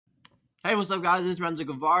Hey, what's up, guys? It's Renzo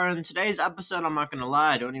Guevara. In today's episode, I'm not going to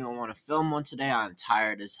lie, I don't even want to film one today. I'm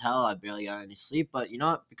tired as hell. I barely got any sleep. But you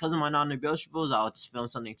know what? Because of my non-negotiables, I'll just film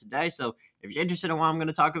something today. So if you're interested in what I'm going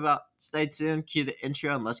to talk about, stay tuned, cue the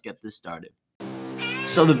intro, and let's get this started.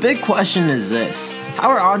 So the big question is this: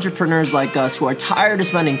 how are entrepreneurs like us who are tired of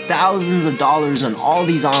spending thousands of dollars on all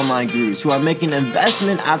these online gurus, who are making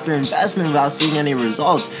investment after investment without seeing any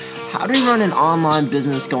results, how do we run an online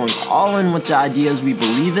business going all in with the ideas we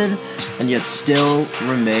believe in and yet still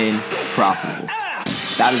remain profitable?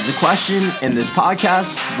 That is the question. In this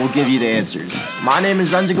podcast, we'll give you the answers. My name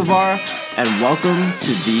is Renzo Guevara, and welcome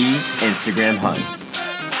to the Instagram Hunt.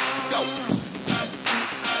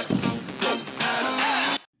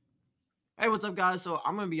 Hey, what's up, guys? So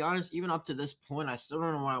I'm going to be honest, even up to this point, I still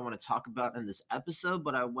don't know what I want to talk about in this episode,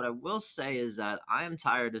 but what I will say is that I am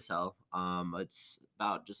tired as hell. It's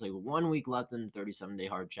about just like 1 week left in the 37-day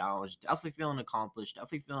hard challenge. Definitely feeling accomplished,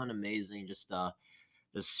 definitely feeling amazing. Just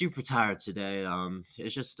super tired today.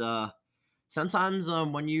 It's just sometimes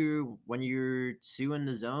when you're too in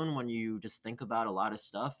the zone, when you just think about a lot of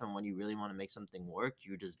stuff and when you really want to make something work,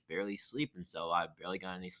 you just barely sleep. And so I barely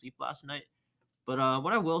got any sleep last night. But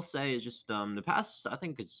what I will say is just the past, I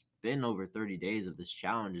think it's been over 30 days of this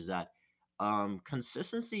challenge, is that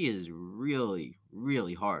consistency is really,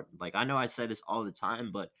 really hard. Like, I know I say this all the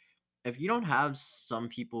time, but if you don't have some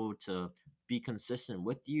people to be consistent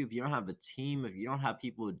with you, if you don't have a team, if you don't have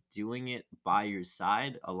people doing it by your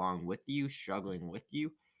side along with you, struggling with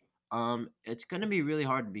you, it's gonna be really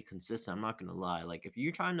hard to be consistent. I'm not gonna lie. Like, if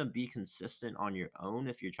you're trying to be consistent on your own,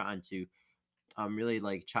 if you're trying to really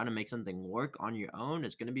like trying to make something work on your own,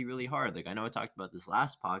 it's going to be really hard. Like, I know I talked about this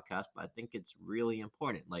last podcast, but I think it's really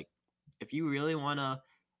important. Like, if you really want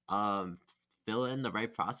to fill in the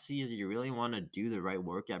right processes, you really want to do the right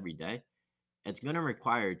work every day, it's going to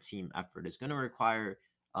require team effort. It's going to require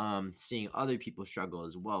seeing other people struggle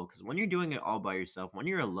as well, because when you're doing it all by yourself, when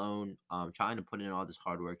you're alone, trying to put in all this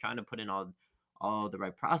hard work, trying to put in all the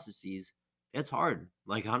right processes, it's hard.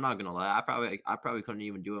 Like, I'm not gonna lie, I probably couldn't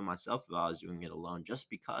even do it myself if I was doing it alone, just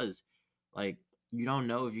because, like, you don't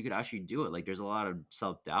know if you could actually do it. Like, there's a lot of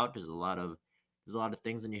self-doubt, there's a lot of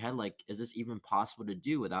things in your head, like, is this even possible to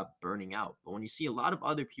do without burning out? But when you see a lot of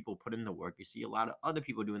other people put in the work, you see a lot of other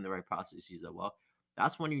people doing the right processes as well,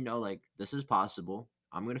 that's when you know, like, this is possible.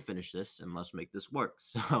 I'm gonna finish this and let's make this work.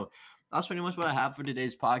 So that's pretty much what I have for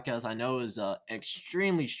today's podcast. I know it's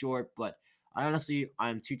extremely short, but I'm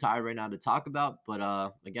too tired right now to talk about. But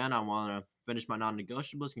again, I want to finish my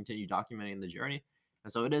non-negotiables, continue documenting the journey,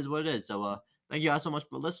 and so it is what it is. So thank you guys so much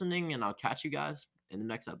for listening, and I'll catch you guys in the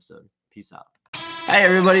next episode. Peace out. Hey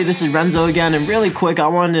everybody, this is Renzo again, and really quick, I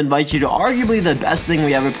wanted to invite you to arguably the best thing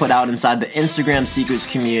we ever put out inside the Instagram Secrets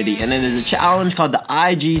community, and it is a challenge called the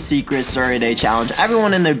IG Secrets 30-Day Challenge.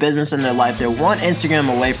 Everyone in their business and their life, they're one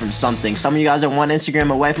Instagram away from something. Some of you guys are one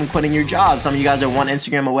Instagram away from quitting your job. Some of you guys are one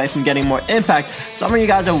Instagram away from getting more impact. Some of you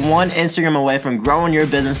guys are one Instagram away from growing your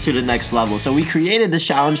business to the next level. So we created this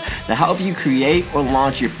challenge to help you create or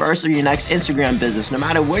launch your first or your next Instagram business. No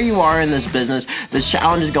matter where you are in this business, this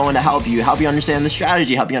challenge is going to help you understand the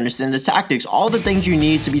strategy, help you understand the tactics, all the things you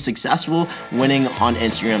need to be successful winning on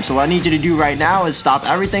Instagram. So what I need you to do right now is stop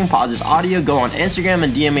everything, pause this audio, go on Instagram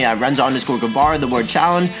and DM me at Renzo_Guevara, the word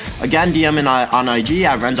challenge. Again, DM me on IG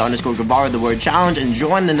at Renzo_Guevara, the word challenge, and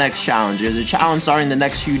join the next challenge. There's a challenge starting the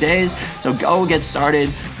next few days, so go get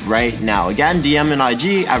started right now. Again, DM me on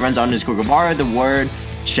IG at Renzo_Guevara, the word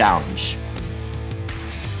challenge.